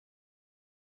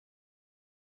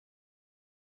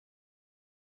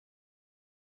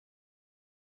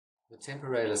The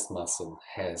temporalis muscle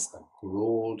has a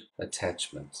broad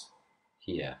attachment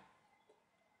here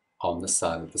on the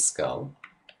side of the skull.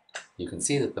 You can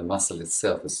see that the muscle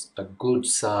itself is a good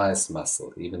sized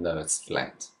muscle, even though it's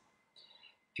flat.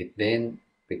 It then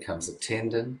becomes a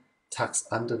tendon, tucks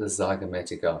under the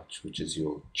zygomatic arch, which is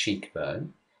your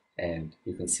cheekbone, and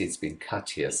you can see it's been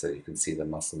cut here so you can see the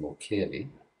muscle more clearly.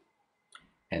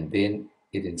 And then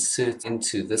it inserts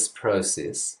into this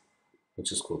process,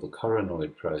 which is called the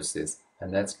coronoid process,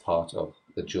 and that's part of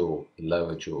the jaw, the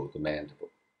lower jaw, the mandible.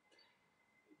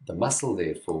 The muscle,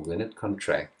 therefore, when it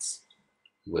contracts,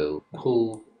 will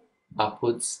pull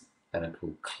upwards and it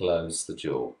will close the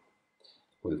jaw.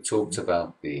 We've talked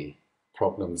about the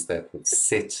problems that would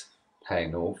set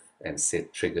pain off and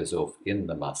set triggers off in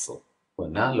the muscle. We'll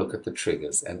now look at the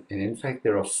triggers, and in fact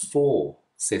there are 4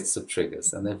 sets of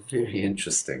triggers, and they're very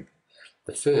interesting.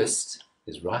 The first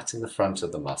is right in the front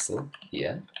of the muscle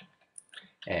here,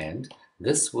 and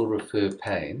this will refer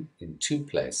pain in 2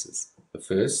 places. The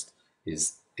first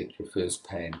is it refers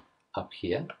pain up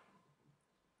here,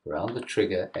 around the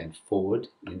trigger and forward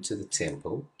into the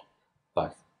temple,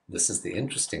 but this is the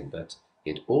interesting bit,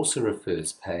 it also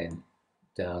refers pain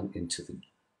down into the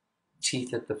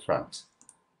teeth at the front.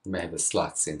 You may have a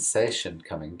slight sensation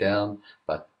coming down,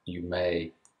 but you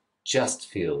may just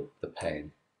feel the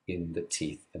pain in the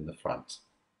teeth in the front.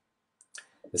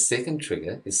 The second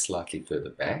trigger is slightly further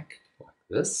back, like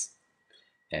this,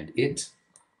 and it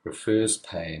refers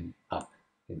pain up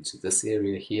into this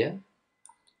area here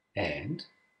and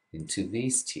into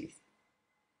these teeth.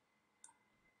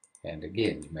 And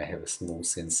again, you may have a small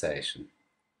sensation.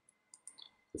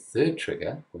 The third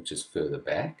trigger, which is further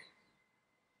back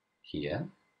here,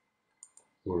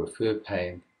 will refer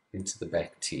pain into the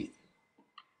back teeth,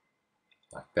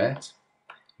 like that.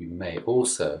 You may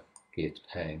also get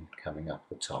pain coming up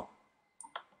the top.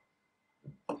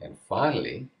 And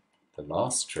finally, the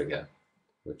last trigger,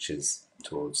 which is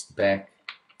towards the back,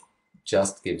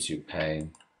 just gives you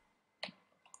pain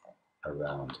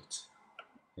around it,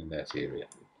 in that area.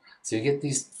 So you get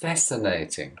these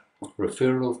fascinating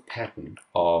referral pattern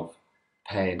of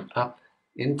pain up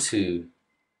into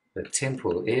the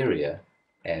temporal area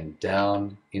and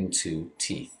down into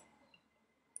teeth.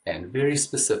 And very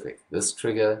specific, this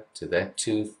trigger to that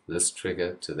tooth, this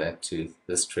trigger to that tooth,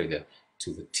 this trigger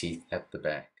to the teeth at the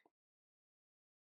back.